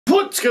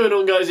What's going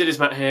on, guys? It is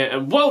Matt here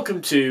and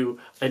welcome to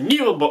a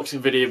new unboxing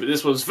video, but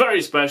this one's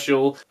very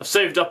special. I've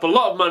saved up a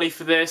lot of money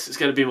for this. It's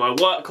going to be my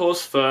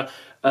workhorse for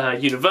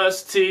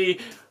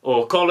university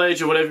or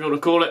college or whatever you want to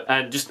call it,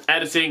 and just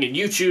editing and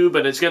YouTube,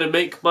 and it's going to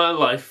make my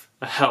life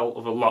a hell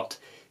of a lot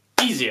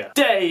easier.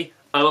 Today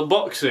I'm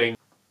unboxing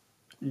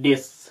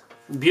this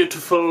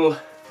beautiful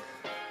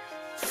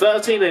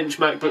 13-inch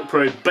MacBook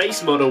Pro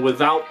base model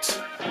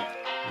without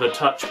the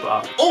touch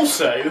bar.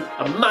 Also,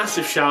 a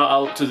massive shout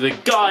out to the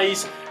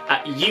guys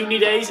at Uni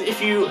Days.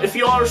 If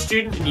you are a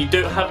student and you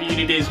don't have a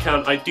Uni Days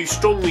account, I do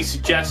strongly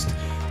suggest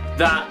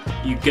that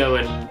you go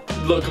and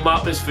look them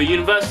up. It's for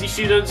university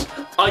students.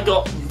 I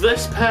got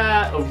this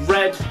pair of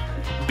red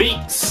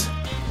Beats,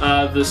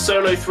 the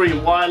Solo 3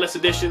 wireless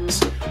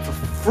editions, for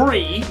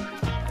free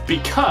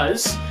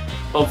because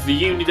of the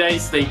Uni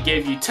Days. They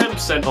gave you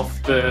 10%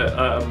 off the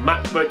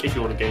MacBook if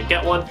you want to go and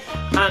get one,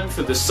 and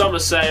for the summer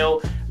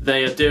sale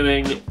they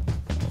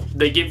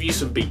give you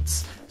some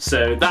Beats.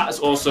 So that's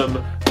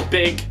awesome.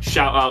 Big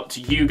shout out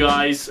to you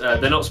guys.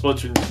 They're not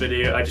sponsoring this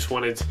video. I just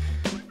wanted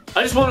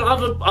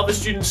other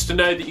students to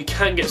know that you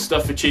can get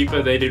stuff for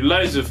cheaper. They do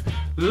loads of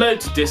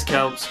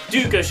discounts.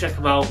 Do go check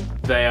them out.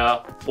 They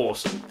are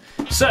awesome.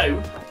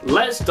 So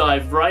let's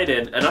dive right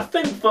in, and I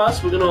think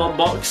first we're going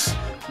to unbox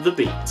the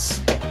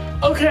Beats.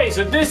 Okay,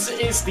 so this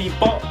is the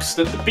box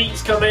that the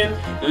Beats come in.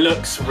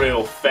 Looks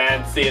real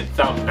fancy. It's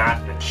all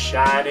nice and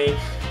shiny.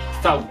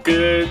 It's all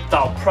good. It's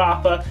all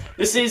proper.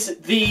 This is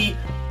the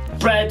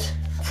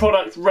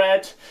product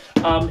red.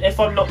 If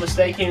I'm not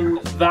mistaken,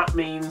 that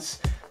means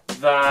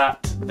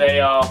that they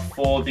are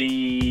for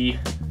the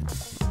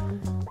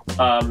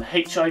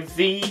HIV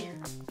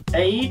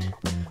aid.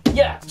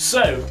 Yeah,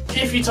 so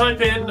if you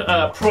type in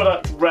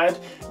product red,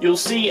 you'll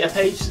see a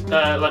page,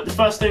 like the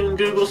first thing on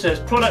Google says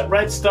product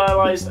red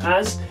stylized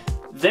as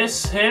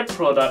this here,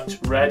 product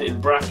red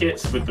in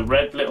brackets with the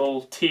red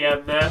little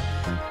TM there.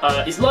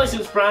 Is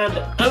licensed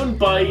brand owned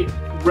by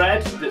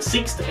Red that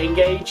seeks to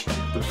engage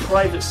the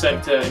private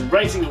sector in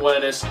raising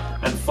awareness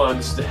and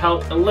funds to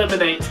help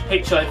eliminate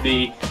HIV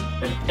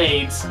and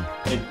AIDS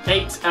in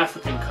 8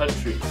 African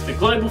countries. The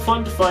Global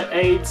Fund to Fight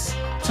AIDS,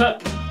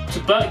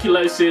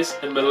 tuberculosis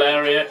and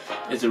malaria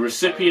is a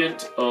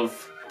recipient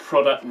of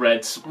Product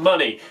Red's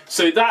money.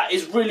 So that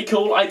is really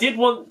cool. I did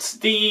want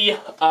the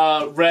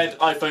red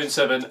iPhone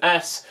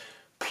 7s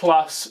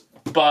Plus,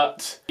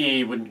 but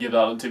he wouldn't give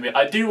that one to me.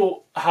 I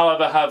do,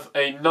 however, have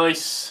a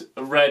nice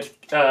red,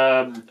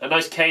 a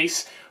nice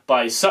case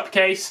by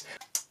Supcase,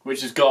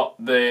 which has got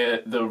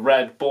the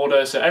red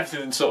border, so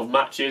everything sort of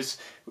matches,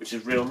 which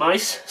is real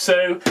nice.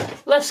 So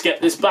let's get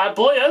this bad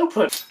boy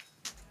open.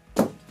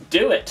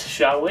 Do it,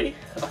 shall we?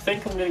 I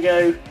think I'm gonna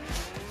go.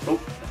 Oh,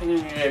 I think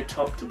I'm gonna go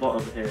top to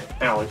bottom here.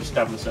 Ow! I just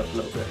stabbed myself a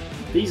little bit.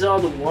 These are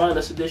the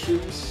wireless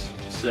editions,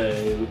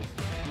 so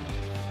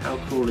how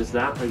cool is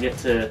that? I get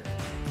to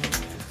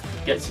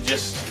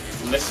just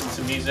listen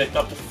to music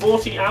up to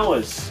 40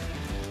 hours.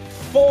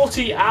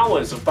 40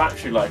 hours of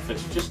battery life.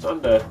 It's just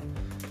under.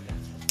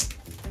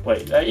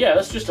 Wait, yeah,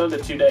 that's just under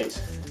 2 days.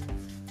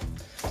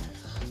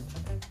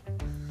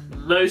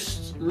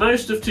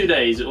 Most of 2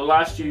 days. It will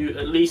last you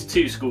at least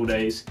 2 school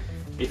days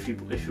if you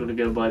want to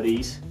go and buy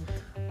these.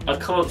 I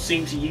can't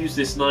seem to use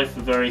this knife for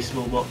very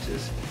small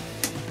boxes,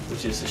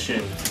 which is a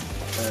shame.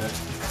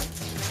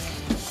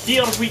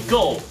 Here we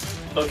go.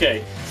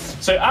 Okay,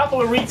 so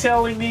Apple are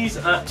retailing these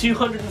at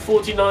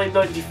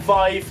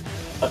 $249.95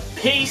 a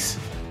piece.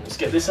 Let's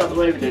get this out of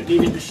the way. We don't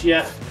need it just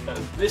yet.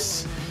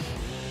 This.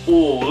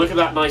 Oh, look at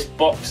that nice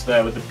box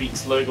there with the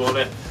Beats logo on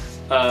it.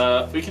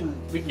 We can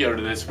get rid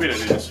of this. We don't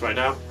need this right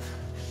now.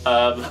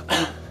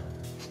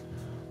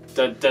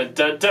 Dun dun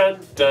dun dun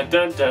dun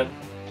dun dun.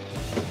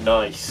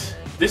 Nice.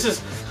 This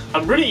is. I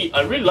really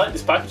like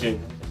this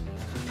packaging.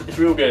 It's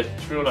real good.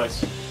 It's real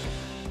nice.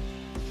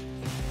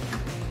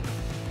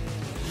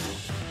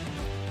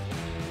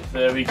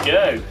 There we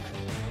go.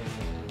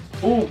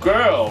 Oh,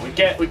 girl, we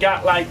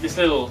got like this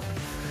little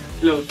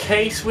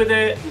case with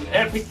it and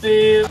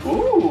everything.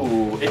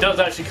 Ooh, it does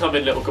actually come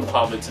in little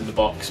compartments in the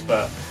box,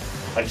 but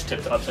I just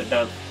tipped it upside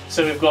down.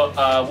 So we've got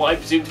what I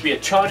presume to be a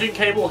charging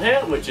cable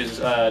here, which is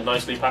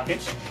nicely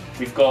packaged.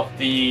 We've got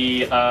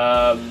the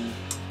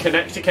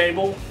connector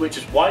cable, which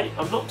is white.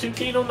 I'm not too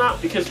keen on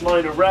that because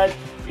mine are red,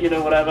 but you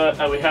know, whatever.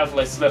 And we have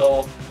this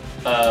little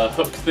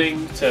hook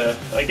thing to,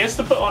 I guess,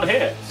 to put on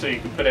here, so you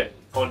can put it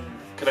on,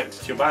 connect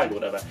it to your bag or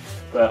whatever.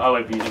 But I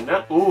won't be using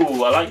that.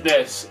 Ooh, I like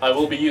this. I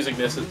will be using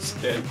this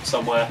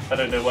somewhere. I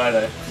don't know where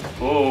though.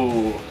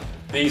 Ooh,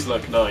 these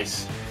look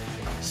nice.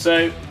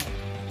 So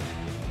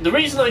the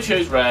reason I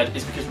chose red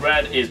is because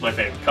red is my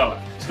favourite colour.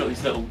 It's got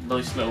these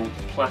nice little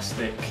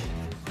plastic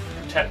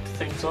protect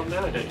things on there.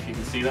 I don't know if you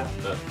can see that,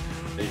 but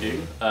they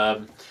do.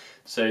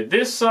 So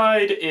this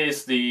side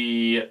is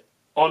the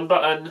on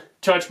button,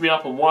 charge me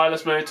up on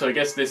wireless mode. So I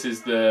guess this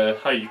is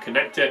how you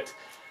connect it.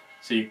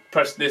 So you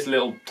press this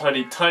little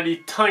tiny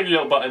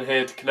little button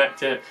here to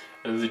connect it,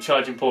 and there's a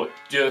charging port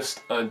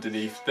just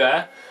underneath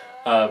there.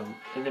 I'm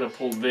gonna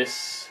pull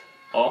this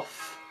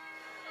off.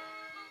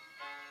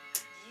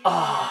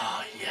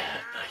 Ah, yeah,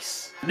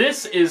 nice.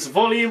 This is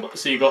volume,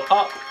 so you got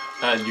up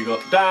and you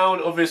got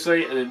down,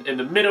 obviously, and then in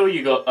the middle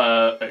you got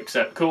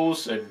accept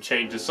calls and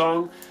change the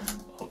song,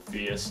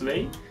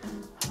 obviously.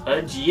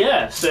 And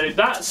yeah, so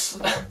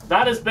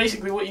that is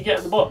basically what you get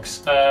in the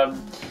box. And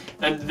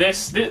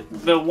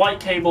the white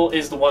cable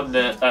is the one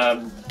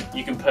that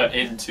you can put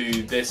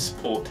into this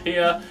port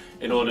here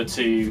in order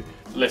to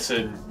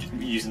listen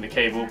using the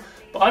cable.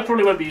 But I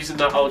probably won't be using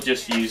that. I'll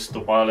just use the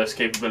wireless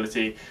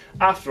capability.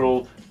 After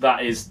all,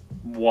 that is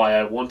why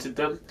I wanted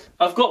them.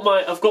 I've got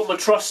my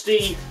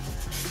trusty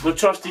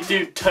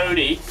dude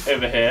Tony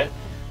over here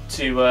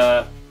to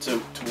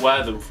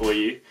wear them for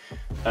you,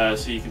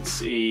 so you can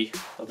see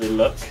how they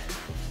look.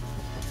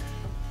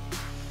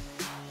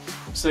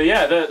 So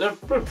yeah, they're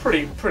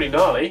pretty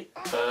gnarly.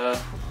 There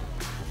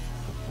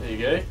you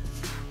go.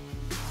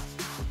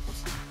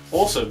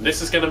 Awesome.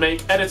 This is going to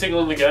make editing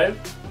on the go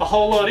a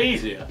whole lot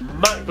easier.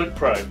 MacBook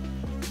Pro.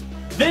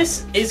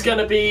 This is going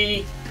to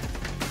be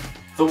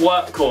the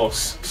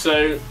workhorse.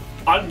 So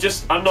I'm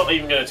not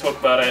even going to talk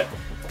about it.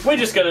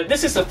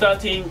 This is the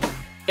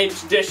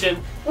 13-inch edition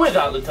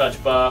without the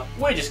touch bar.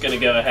 We're just going to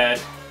go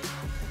ahead,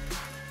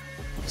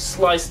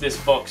 slice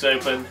this box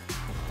open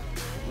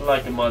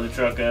like a mother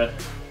trucker.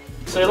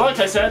 So like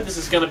I said, this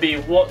is going to be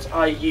what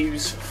I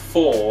use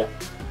for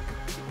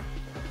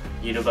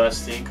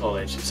university and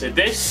college. So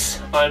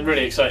this, I'm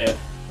really excited.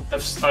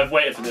 I've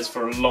waited for this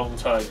for a long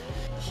time.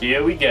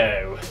 Here we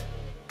go.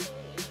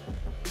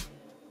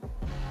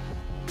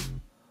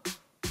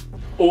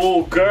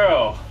 Oh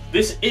girl,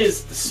 this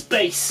is the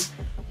Space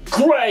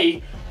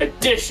Grey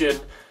edition,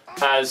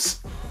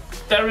 as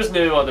there is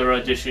no other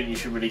edition you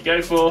should really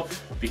go for,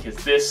 because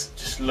this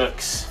just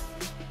looks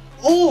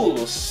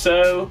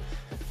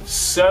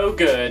so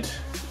good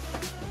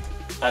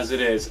as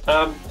it is.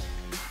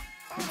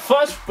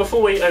 First,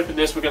 before we open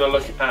this, we're going to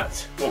look at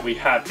what we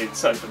have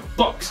inside the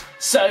box.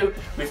 So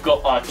we've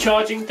got our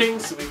charging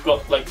things. So we've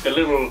got like the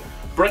little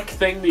brick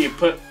thing that you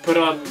put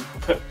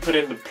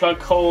in the plug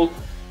hole,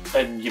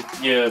 and you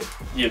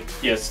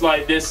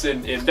slide this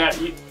in that.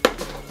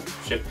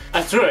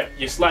 I threw it.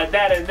 You slide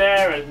that in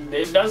there, and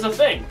it does a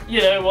thing.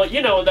 You know what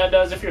that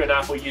does. If you're an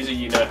Apple user,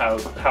 you know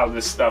how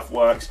this stuff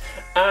works.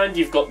 And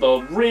you've got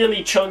the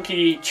really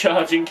chunky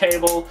charging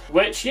cable,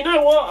 which, you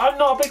know what, I'm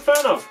not a big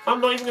fan of. I'm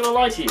not even going to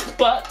lie to you.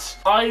 But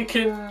I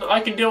can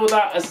deal with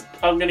that, as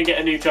I'm going to get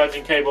a new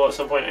charging cable at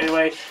some point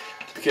anyway,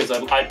 because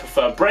I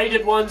prefer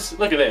braided ones.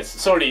 Look at this.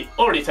 It's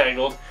already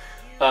tangled.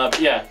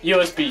 Yeah,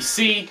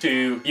 USB-C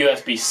to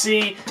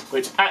USB-C,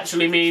 which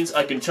actually means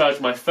I can charge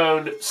my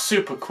phone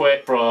super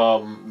quick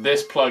from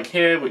this plug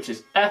here, which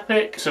is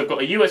epic. So I've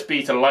got a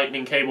USB to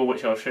lightning cable,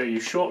 which I'll show you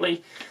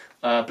shortly.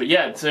 But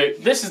yeah, so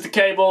this is the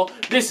cable,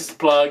 this is the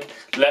plug.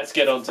 Let's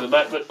get on to the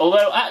MacBook.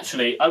 Although,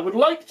 actually, I would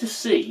like to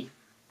see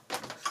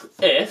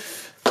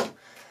if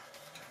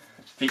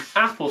the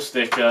Apple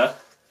sticker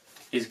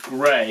is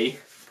grey.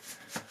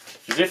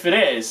 Because if it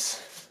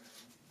is,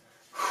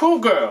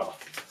 whoo girl!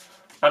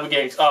 I'm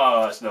getting,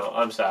 oh, it's not,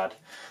 I'm sad.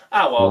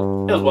 Ah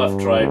well, it was worth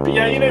a try. But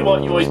yeah, you know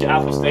what, you always get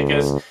Apple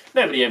stickers.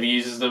 Nobody ever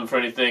uses them for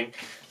anything,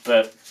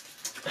 but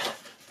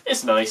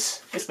it's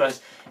nice. It's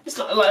nice. It's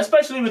not, like,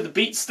 especially with the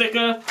Beats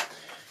sticker,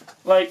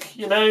 like,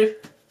 you know,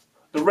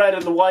 the red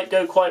and the white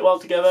go quite well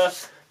together.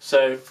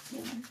 So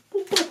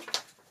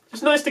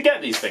it's nice to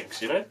get these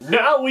things, you know.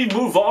 Now we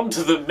move on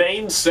to the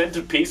main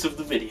centerpiece of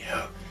the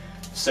video.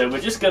 So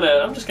I'm just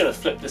gonna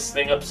flip this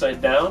thing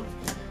upside down.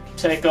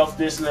 Take off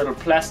this little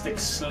plastic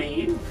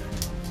sleeve.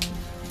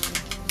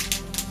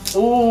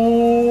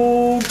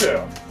 Oh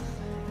girl,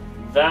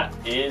 that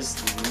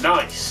is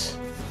nice.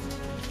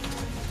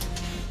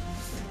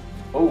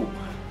 Oh,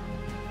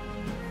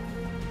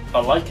 I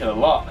like it a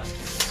lot.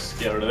 Let's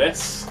get rid of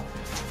this.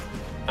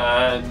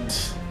 And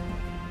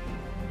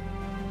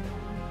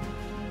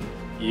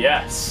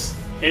yes,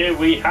 here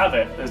we have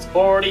it. There's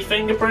already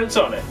fingerprints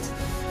on it.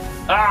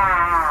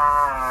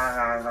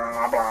 Ah,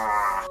 blah.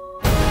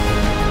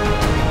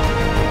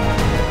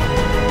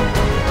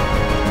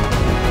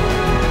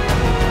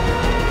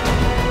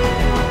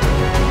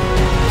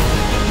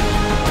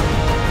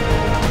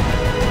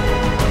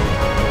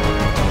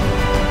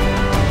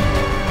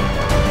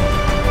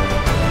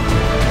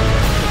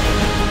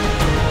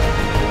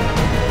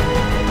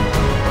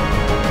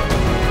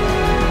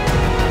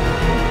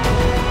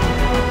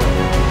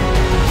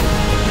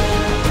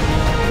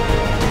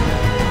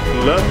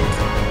 Look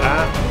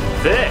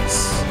at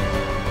this!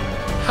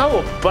 How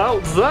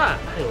about that?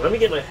 Hang on, let me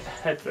get my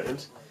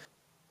headphones.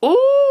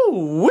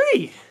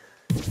 Ooh-wee!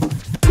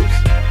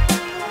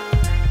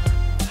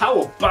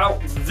 How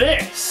about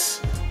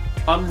this?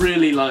 I'm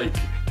really like,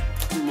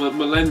 my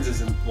lens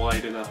isn't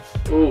wide enough.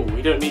 Oh,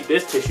 we don't need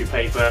this tissue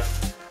paper.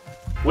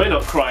 We're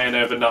not crying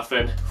over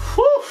nothing.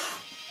 Whew!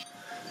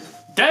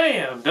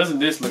 Damn, doesn't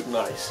this look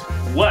nice?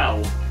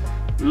 Well,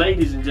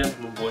 ladies and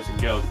gentlemen, boys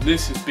and girls,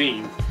 this has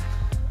been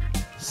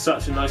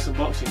such a nice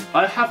unboxing.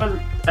 I haven't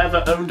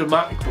ever owned a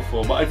Mac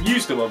before, but I've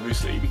used them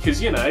obviously,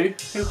 because, you know,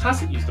 who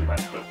hasn't used a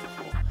MacBook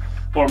before?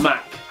 Or a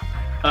Mac,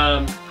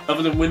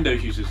 other than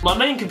Windows users. My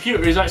main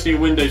computer is actually a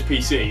Windows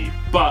PC,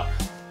 but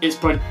it's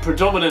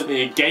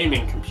predominantly a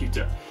gaming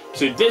computer.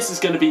 So this is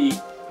going to be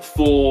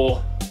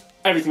for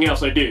everything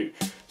else I do.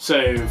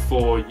 So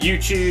for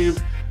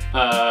YouTube,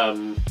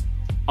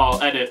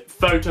 I'll edit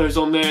photos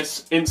on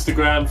this,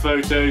 Instagram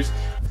photos.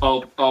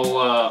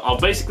 I'll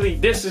basically,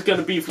 this is going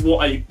to be for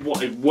what I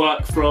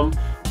work from,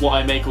 what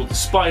I make all the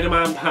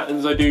Spider-Man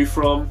patterns I do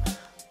from.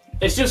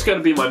 It's just going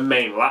to be my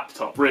main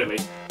laptop, really.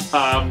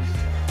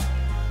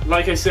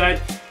 Like I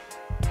said,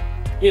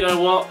 you know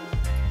what?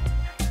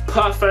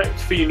 Perfect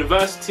for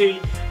university,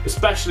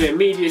 especially a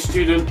media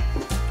student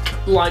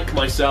like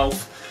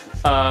myself.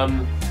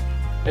 And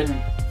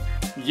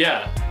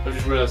yeah, I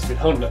just realised I've been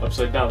holding it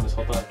upside down this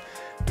whole time.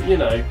 But you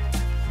know,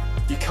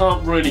 you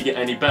can't really get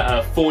any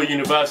better for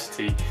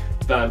university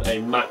than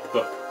a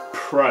MacBook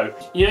Pro.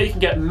 You know, you can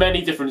get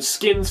many different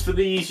skins for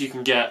these, you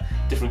can get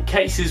different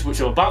cases,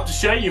 which I'm about to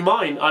show you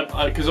mine,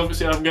 because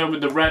obviously I'm going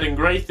with the red and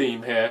grey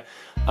theme here,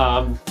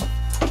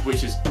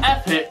 which is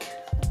epic,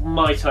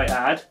 might I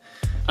add.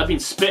 I've been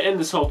spitting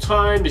this whole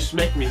time, this is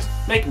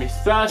making me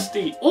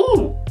thirsty.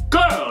 Ooh,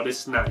 girl,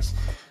 this is nice.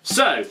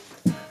 So,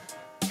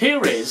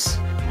 here is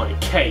my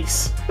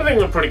case. I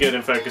think I'm pretty good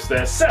in focus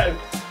there. So,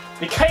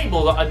 the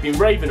cable that I've been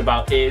raving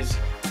about is,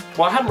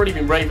 well, I haven't really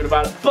been raving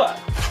about it, but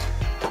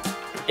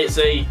it's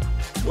a,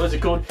 what is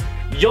it called?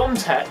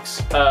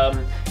 Yontex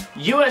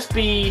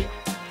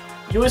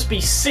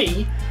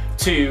USB-C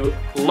to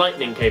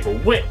Lightning cable,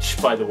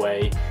 which, by the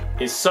way,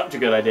 is such a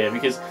good idea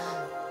because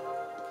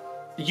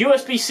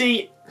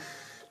USB-C,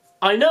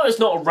 I know it's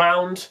not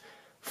around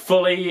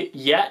fully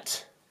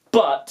yet,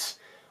 but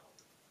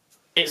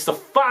it's the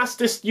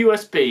fastest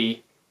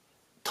USB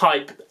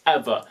type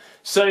ever.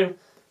 So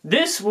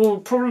this will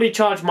probably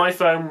charge my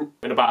phone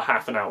in about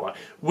half an hour,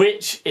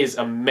 which is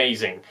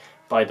amazing,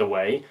 by the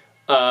way.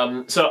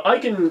 So I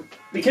can,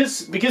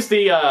 because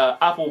the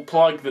Apple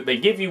plug that they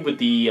give you with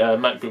the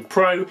MacBook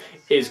Pro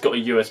is got a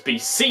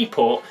USB-C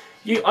port,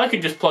 I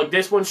can just plug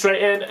this one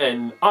straight in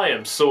and I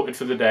am sorted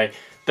for the day.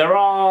 There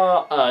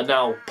are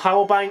now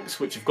power banks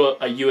which have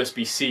got a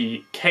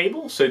USB-C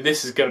cable, so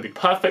this is going to be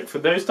perfect for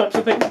those types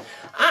of things.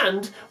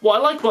 And what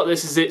I like about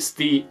this is it's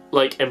the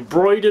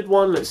embroidered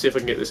one. Let's see if I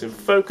can get this in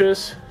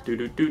focus. There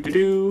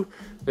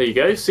you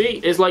go.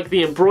 See, it's like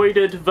the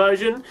embroidered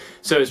version,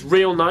 so it's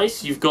real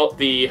nice. You've got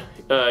the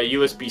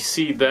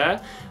USB-C there,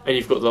 and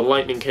you've got the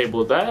lightning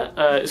cable there.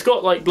 It's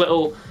got like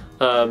little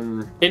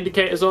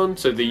indicators on,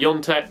 so the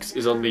Yontex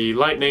is on the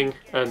lightning,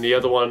 and the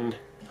other one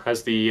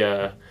has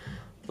the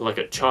like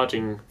a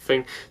charging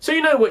thing, so you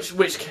know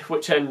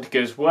which end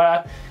goes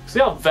where, because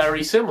they are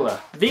very similar.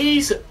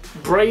 These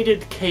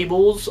braided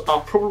cables are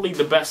probably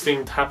the best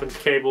thing to happen to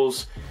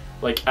cables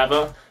like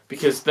ever,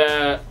 because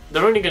they're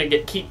only going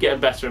to keep getting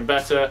better and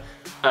better,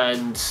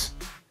 and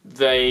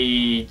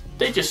they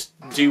just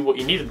do what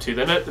you need them to.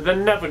 They're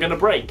never going to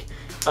break.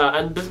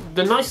 And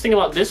the nice thing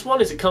about this one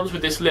is it comes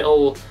with this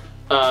little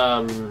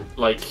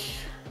like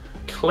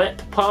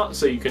clip part,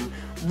 so you can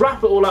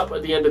wrap it all up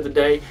at the end of the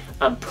day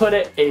and put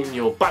it in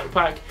your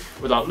backpack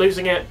without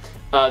losing it.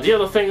 The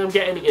other thing I'm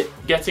getting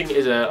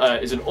is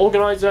an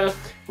organizer,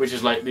 which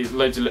is like these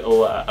loads of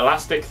little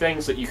elastic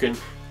things that you can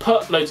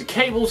put loads of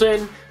cables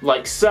in,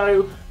 like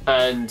so,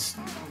 and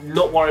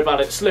not worry about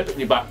it, slip it in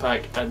your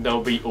backpack and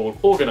they'll be all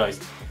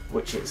organized,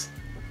 which is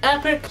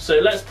epic. So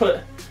let's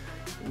put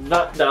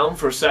that down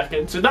for a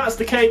second. So that's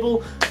the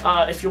cable.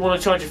 If you want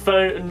to charge your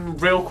phone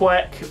real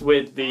quick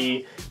with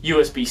the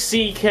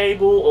USB-C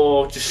cable,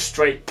 or just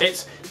straight,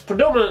 it's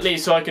predominantly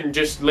so I can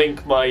just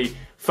link my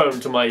phone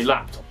to my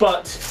laptop,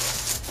 but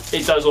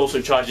it does also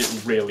charge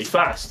it really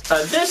fast.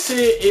 And this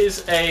here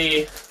is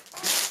a,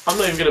 I'm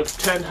not even going to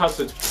pretend how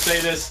to say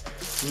this,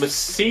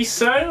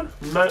 Mosiso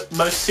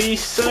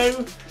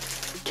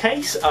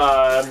case.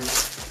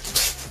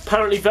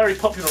 Apparently very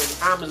popular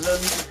on Amazon,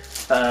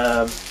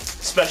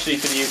 especially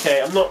for the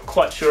UK. I'm not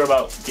quite sure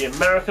about the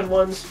American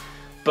ones,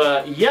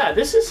 but yeah,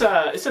 this is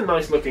it's a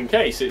nice looking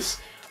case. It's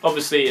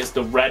obviously it's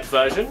the red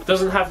version. It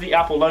doesn't have the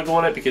Apple logo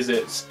on it because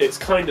it's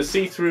kind of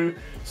see-through,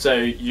 so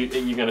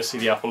you're going to see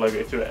the Apple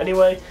logo through it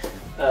anyway.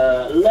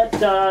 Let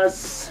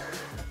us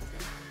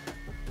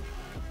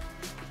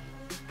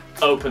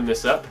open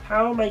this up.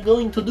 How am I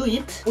going to do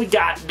it? We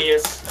got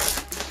this.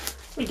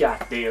 We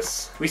got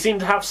this. We seem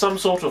to have some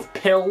sort of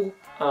pill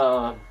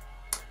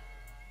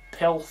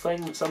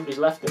thing that somebody's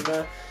left in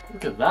there.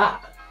 Look at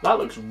that. That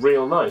looks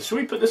real nice. Should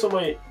we put this on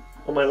my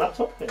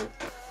laptop here?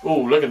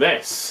 Oh, look at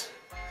this.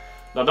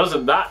 Now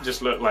doesn't that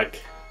just look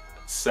like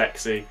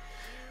sexy?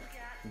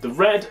 The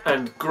red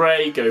and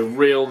grey go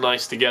real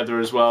nice together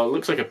as well. It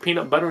looks like a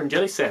peanut butter and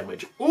jelly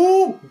sandwich.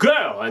 Ooh,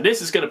 girl! And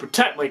this is going to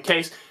protect my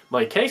case.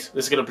 This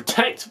is going to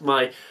protect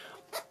my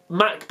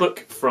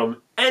MacBook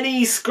from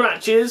any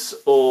scratches,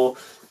 or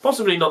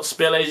possibly not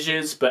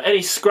spillages, but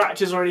any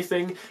scratches or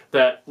anything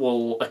that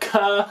will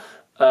occur.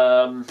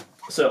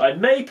 So I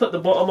may put the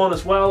bottom on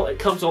as well. It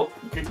comes on,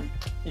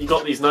 you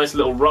got these nice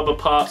little rubber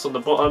parts on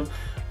the bottom.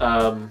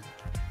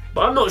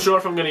 But I'm not sure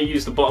if I'm going to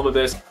use the bottom of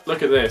this.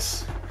 Look at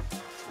this.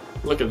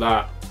 Look at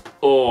that.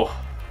 Oh,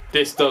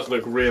 this does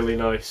look really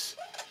nice.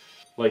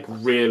 Like,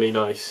 really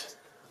nice.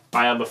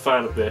 I am a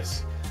fan of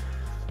this.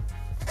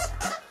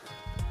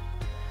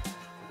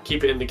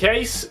 Keep it in the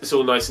case, it's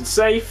all nice and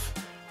safe.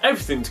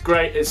 Everything's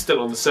great, it's still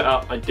on the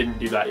setup, I didn't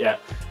do that yet.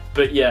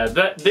 But yeah,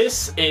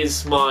 this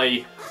is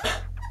my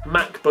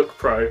MacBook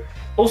Pro.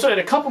 Also in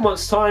a couple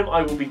months time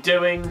I will be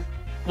doing,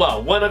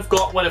 well, when I've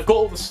got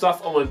all the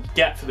stuff I want to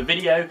get for the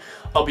video,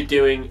 I'll be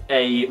doing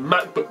a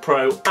MacBook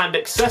Pro and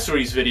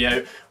accessories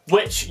video,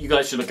 which you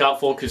guys should look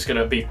out for because it's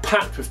going to be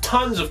packed with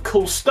tons of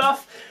cool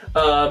stuff.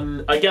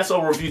 I guess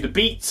I'll review the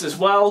Beats as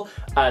well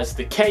as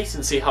the case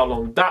and see how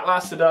long that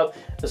lasted up,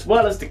 as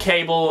well as the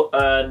cable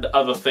and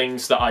other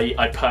things that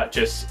I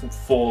purchased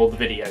for the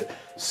video.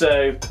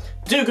 So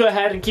do go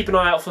ahead and keep an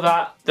eye out for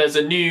that. There's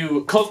a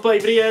new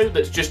cosplay video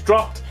that's just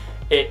dropped.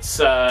 It's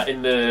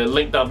in the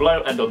link down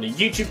below and on the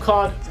YouTube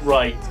card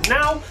right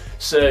now.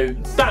 So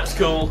that's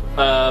cool.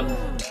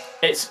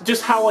 It's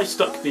just how I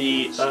stuck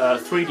the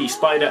 3D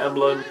spider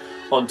emblem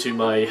onto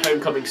my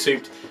homecoming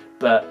suit.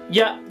 But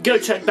yeah, go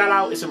check that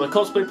out. It's in my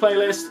cosplay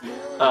playlist.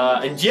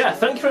 And yeah,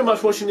 thank you very much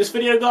for watching this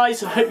video,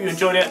 guys. I hope you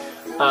enjoyed it.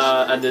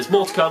 And there's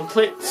more to come.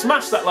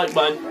 Smash that like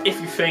button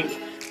if you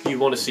think you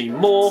want to see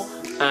more.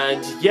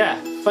 And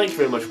yeah, thank you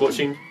very much for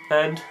watching,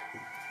 and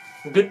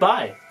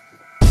goodbye.